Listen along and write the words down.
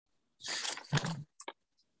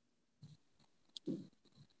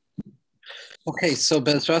Okay, so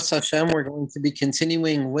Bezras Hashem, we're going to be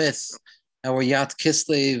continuing with our Yat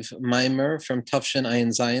Kislev Maimer from Tufshin Ayin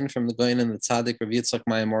Zayin from the Goyin and the Tzaddik Rav Yitzchak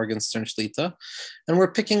Maya Morgenstern Shlita. And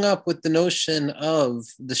we're picking up with the notion of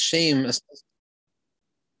the shame, and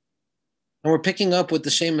we're picking up with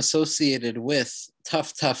the shame associated with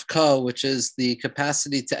Taf Ka, which is the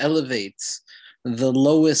capacity to elevate the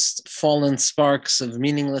lowest fallen sparks of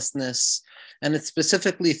meaninglessness. And it's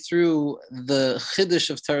specifically through the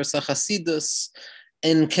Chiddush of Taras HaChasidus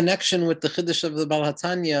in connection with the Chiddush of the Baal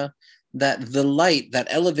HaTanya, that the light that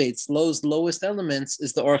elevates those lowest elements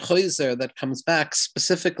is the Or Choizer that comes back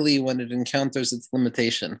specifically when it encounters its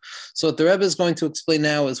limitation. So what the Rebbe is going to explain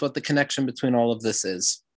now is what the connection between all of this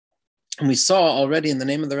is. And we saw already in the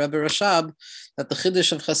name of the Rebbe Rashab that the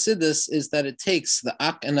Chiddush of Chassidus is that it takes the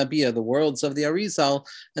Ak and Abiyah, the worlds of the Arizal,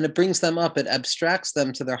 and it brings them up, it abstracts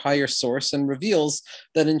them to their higher source and reveals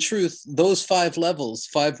that in truth, those 5 levels,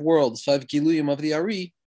 5 worlds, 5 Giluyim of the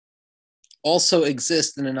Ari, also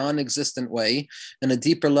exist in a non-existent way, in a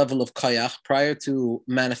deeper level of kayach prior to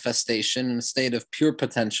manifestation in a state of pure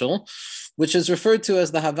potential, which is referred to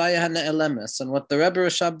as the Havaya HaNe'elemes. And what the Rebbe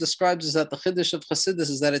Rashab describes is that the Chiddush of Chassidus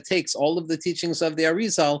is that it takes all of the teachings of the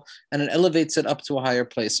Arizal and it elevates it up to a higher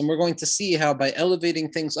place. And we're going to see how by elevating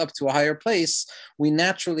things up to a higher place, we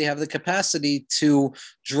naturally have the capacity to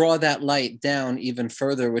draw that light down even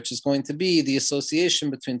further, which is going to be the association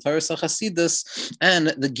between Taras HaChasidus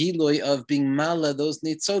and the Giloy of being mala, those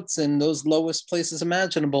nitzotzin, those lowest places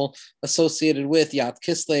imaginable associated with Yat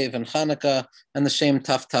Kislev and Hanukkah and the Shem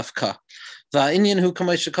Taf Ka. And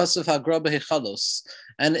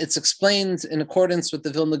it's explained in accordance with the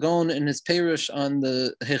Vilna Gaon in his Perush on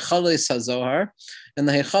the Hechalos HaZohar, and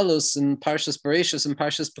the Hechalos in Parshas Bereshis and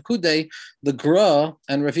Parshas Pekudei, the Gra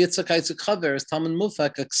and Rav Yitzchak Yitzchak Chaver, as Talmud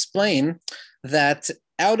Mufak, explain that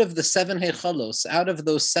out of the 7 Hechalos, out of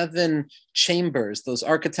those 7 chambers, those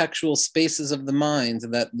architectural spaces of the mind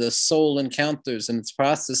that the soul encounters in its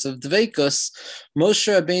process of Dveikus, Moshe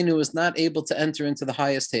Rabbeinu was not able to enter into the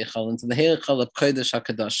highest Heichal, into the Heichal of Kodesh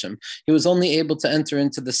HaKadoshim. He was only able to enter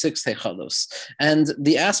into the 6 Heichalos. And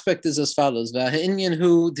the aspect is as follows: V'ha'inyan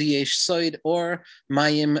hu diyesh soid or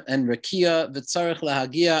mayim and rakia v'tzarech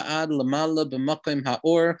lahagia ad lamala b'makom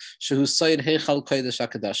ha'or shehu soid Heichal Kodesh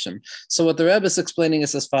HaKadoshim. So what the Rebbe is explaining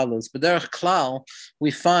is as follows: B'derech klal,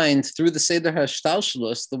 we find through the Seder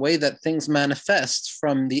HaShtalshelus, the way that things manifest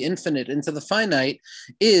from the infinite into the finite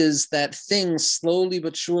is that things slowly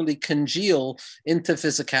but surely congeal into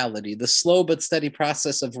physicality, the slow but steady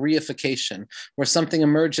process of reification, where something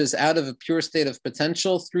emerges out of a pure state of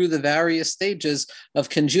potential through the various stages of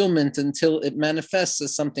congealment until it manifests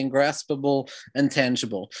as something graspable and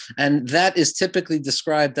tangible. And that is typically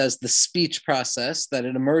described as the speech process, that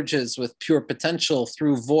it emerges with pure potential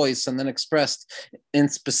through voice and then expressed in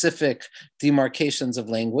specific demarcations of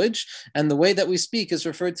language. And the way that we speak is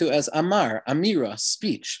referred to as Amar, Amira,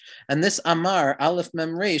 speech. And this Amar, Aleph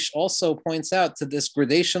Mem Resh, also points out to this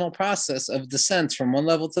gradational process of descent from one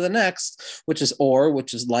level to the next, which is Or,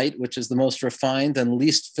 which is light, which is the most refined and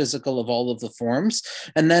least physical of all of the forms.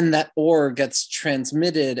 And then that Or gets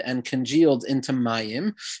transmitted and congealed into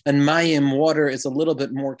Mayim. And Mayim, water, is a little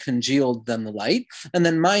bit more congealed than the light. And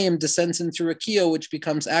then Mayim descends into Rakia, which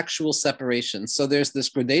becomes actual separation. So there's this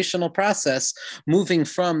gradational process moving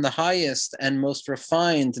from the highest and most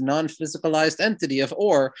refined non-physicalized entity of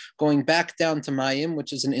Or, going back down to Mayim,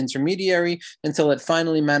 which is an intermediary, until it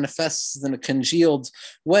finally manifests in a congealed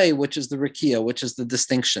way, which is the Rakia, which is the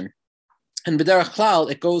distinction. And B'derech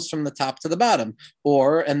Klal, it goes from the top to the bottom,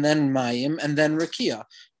 Or, and then Mayim, and then Rakia.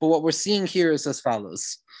 But what we're seeing here is as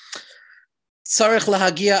follows: Tzarech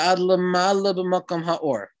lahagia ad lamala b'makom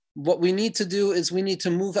ha'or. What we need to do is we need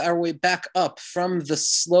to move our way back up from the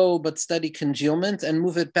slow but steady congealment and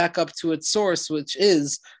move it back up to its source, which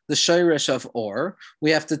is the shayresh of Or.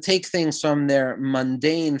 We have to take things from their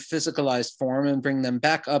mundane, physicalized form and bring them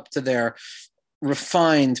back up to their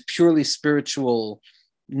refined, purely spiritual,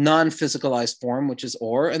 non-physicalized form, which is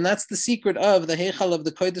Or, and that's the secret of the Heichal of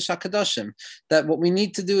the Kodesh HaKadoshim, that what we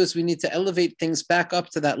need to do is we need to elevate things back up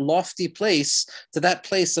to that lofty place, to that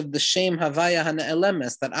place of the Shem Havaya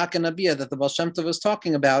HaNe'elemes, that Akanabiyah that the Baal Shem Tov was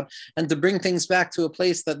talking about, and to bring things back to a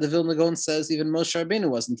place that the Vilna Gaon says even Moshe Rabbeinu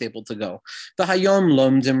wasn't able to go.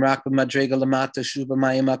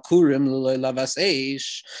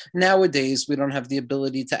 Nowadays, we don't have the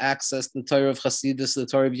ability to access the Torah of Chassidus, the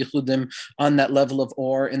Torah of Yechudim, on that level of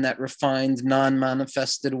Or, more in that refined,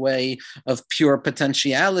 non-manifested way of pure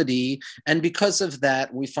potentiality. And because of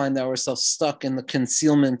that, we find ourselves stuck in the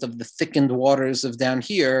concealment of the thickened waters of down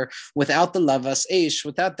here without the lavas eish,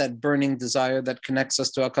 without that burning desire that connects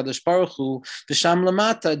us to HaKadosh Baruch Hu. V'sham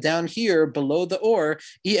lamata, down here below the or,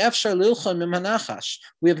 we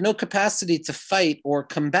have no capacity to fight or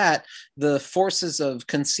combat the forces of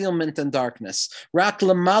concealment and darkness. Rak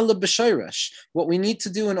lamala b'shoresh. What we need to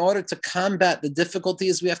do in order to combat the difficulty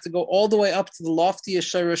is we have to go all the way up to the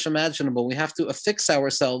loftiest shoresh imaginable. We have to affix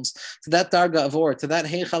ourselves to that darga of or, to that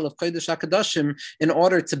heichal of kodesh HaKadoshim, in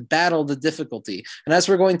order to battle the difficulty. And as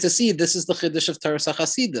we're going to see, this is the chiddush of Toras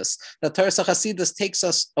HaChasidus. That Toras HaChasidus takes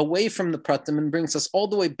us away from the pratim and brings us all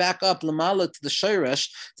the way back up lamala to the shoresh,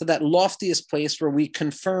 to that loftiest place where we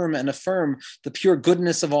confirm and affirm the pure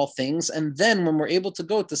goodness of all things. And then when we're able to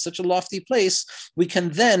go to such a lofty place, we can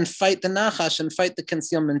then fight the nachash and fight the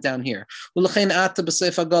concealment down here.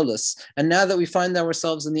 And now that we find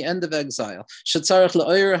ourselves in the end of exile,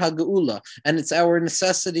 and it's our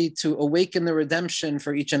necessity to awaken the redemption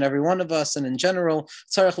for each and every one of us, and in general,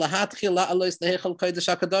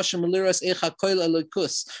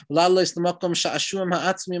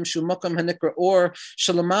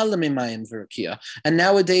 and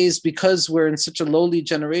nowadays, because we're in such a lowly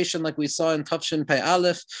generation, like we saw in Tafshin Pei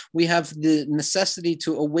Aleph, we have the necessity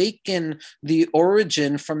to awaken the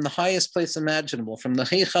origin from the highest place imaginable, from the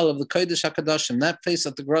Heichal of the Kodesh HaKadoshim, that place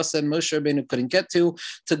that the Grasa and Moshe Rabbeinu couldn't get to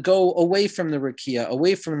go away from the Rakia,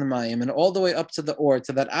 away from the Mayim, and all the way up to the Or,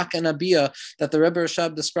 to that Akanabiyah that the Rebbe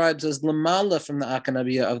Rashab describes as Lamala from the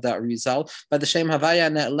Akanabiyah of that Rizal, by the Shem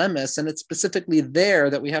Havaya Net Lemes, and it's specifically there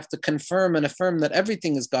that we have to confirm and affirm that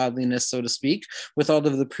everything is godliness, so to speak, with all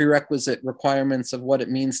of the prerequisite requirements of what it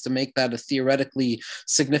means to make that a theoretically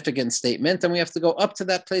significant statement. And we have to go up to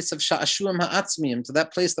that place of Sha'ashuam Ha'atzmiyim, to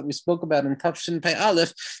that place that we spoke about in Tafshin Pei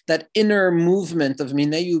Aleph, that inner movement of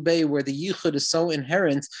Minei Ubei, where the Yichud is so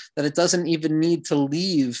inherent that it doesn't even need to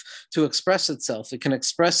leave to express itself. It can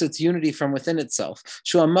express its unity from within itself.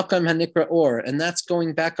 Shua Makam Hanikra Or, and that's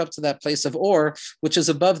going back up to that place of Or, which is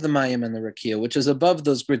above the Mayim and the Rakia, which is above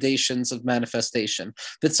those gradations of manifestation.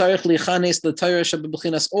 And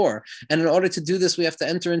in order to do this, we have to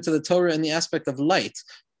enter into the Torah in the aspect of light.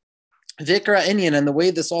 Vikra Inyan, and the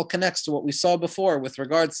way this all connects to what we saw before with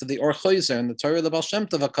regards to the Or Choizer and the Torah of the Baal Shem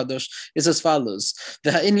Tov HaKadosh is as follows.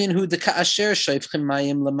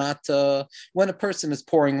 When a person is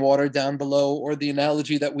pouring water down below, or the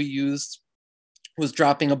analogy that we used was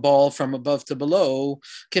dropping a ball from above to below,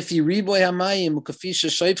 and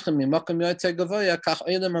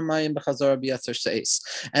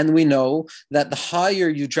we know that the higher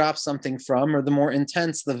you drop something from, or the more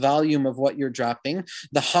intense the volume of what you're dropping,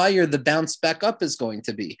 the higher the bounce back up is going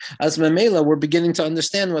to be. As Mamela, we're beginning to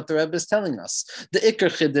understand what the Rebbe is telling us. The Iker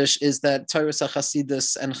Chiddush is that Toras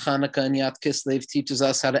HaChasidus and Chanukah and Yad Kislev teaches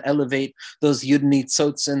us how to elevate those Yud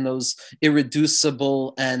Nitzotzin, those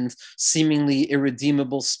irreducible and seemingly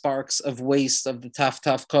irredeemable sparks of waste of the Taf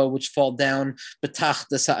Tafko, which fall down betach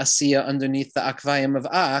the Sa'asiya, underneath the Akvayim of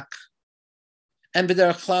Ak. And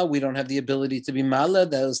b'derech klal, we don't have the ability to be mala,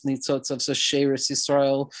 those nitzotz of Sheres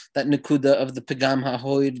Yisrael, that nekuda of the pegam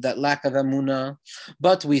hahoid, that lack of amuna.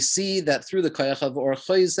 But we see that through the koyach of Or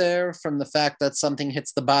Choizer, from the fact that something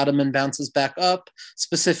hits the bottom and bounces back up,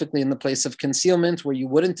 specifically in the place of concealment where you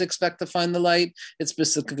wouldn't expect to find the light, it's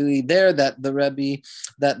specifically there that the Rebbe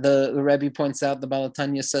points out, the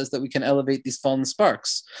Balatanya says that we can elevate these fallen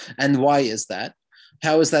sparks. And why is that?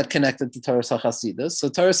 How is that connected to Toras HaChasidus? So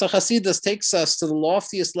Toras HaChasidus takes us to the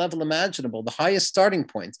loftiest level imaginable, the highest starting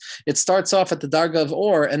point. It starts off at the Darga of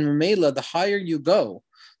Or, and Mamela, the higher you go,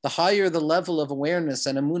 the higher the level of awareness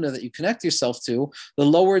and amuna that you connect yourself to, the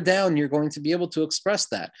lower down you're going to be able to express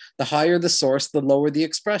that. The higher the source, the lower the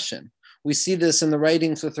expression. We see this in the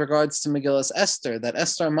writings with regards to Megillas Esther, that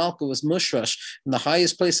Esther Malka was mushrash in the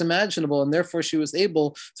highest place imaginable, and therefore she was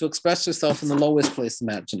able to express herself in the lowest place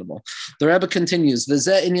imaginable. The Rebbe continues,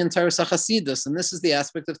 V'zeh inyan Toras HaChasidus, and this is the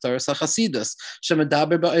aspect of Toras HaChasidus,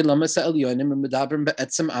 shemedaber ba'olamas ha'elyonim and medaber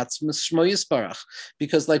be'etzem atzmus shmo yisparach,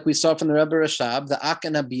 because like we saw from the Rebbe Rashab, the Ak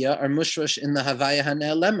and Abiyah are mushrash in the Havaya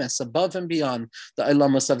HaNe'elemes, above and beyond the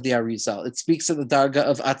Olamas of the Arizal. It speaks of the Darga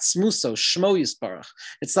of Atzmuso, Shmo Yisparach.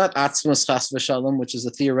 It's not Atzmus atzmas chas v'shalom, which is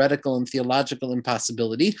a theoretical and theological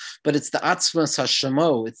impossibility, but it's the atzmas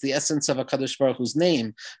hashemo, it's the essence of HaKadosh Baruch Hu's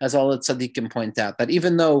name, as all the tzaddikim point out, that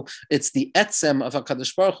even though it's the etzem of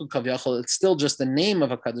HaKadosh Baruch Hu, kavyachol, it's still just the name of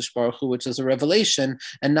HaKadosh Baruch Hu, which is a revelation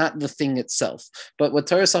and not the thing itself. But what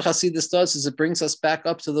Toras HaChasidus does is it brings us back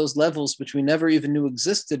up to those levels which we never even knew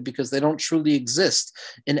existed, because they don't truly exist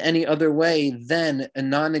in any other way than a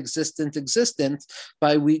non-existent existent.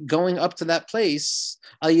 By we going up to that place,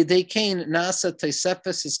 al yedei kain nasa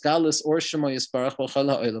teisefes isgalus or shemo yisbarach b'chol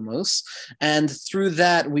ha'olamos, and through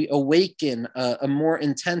that we awaken a more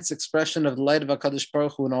intense expression of the light of HaKadosh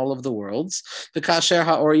Baruch Hu in all of the worlds. V'kasher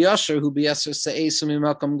ha'or yashar hu b'yeser se'esu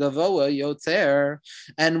mimakom gavoa yoter,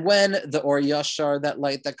 and when the or yashar, that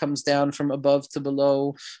light that comes down from above to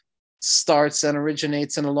below, starts and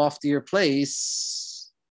originates in a loftier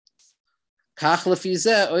place, then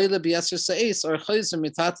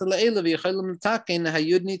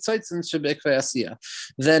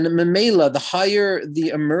Memela, the higher the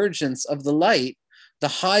emergence of the light, the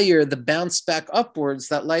higher the bounce back upwards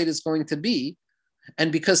that light is going to be.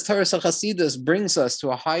 And because Toras HaChasidus brings us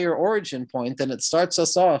to a higher origin point, and it starts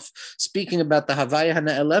us off speaking about the Havaya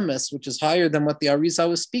HaNe'elemes, which is higher than what the Arizal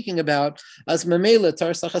was speaking about, as Memela,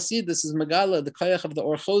 Toras HaChasidus is Megala, the Koyach of the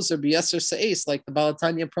Or Choser, B'Yeser Se'es, like the Baal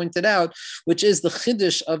HaTanya pointed out, which is the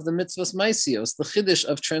Chiddush of the Mitzvahs Maisios, the Chiddush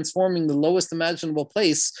of transforming the lowest imaginable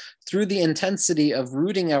place through the intensity of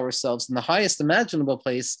rooting ourselves in the highest imaginable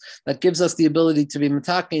place, that gives us the ability to be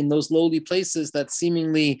Mitake in those lowly places that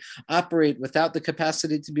seemingly operate without the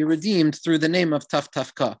capacity to be redeemed through the name of Taf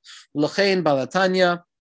Tafka. L'chein Baal HaTanya,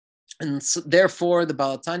 and so, therefore the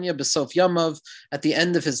Baal HaTanya B'sof Yamav, at the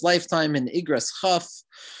end of his lifetime in Igras Chaf,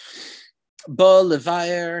 Ba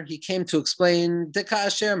Levayer, he came to explain Deka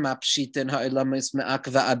Asher Mapshitin Ha'elamis Me'ak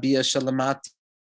Va'abiyah Shalamat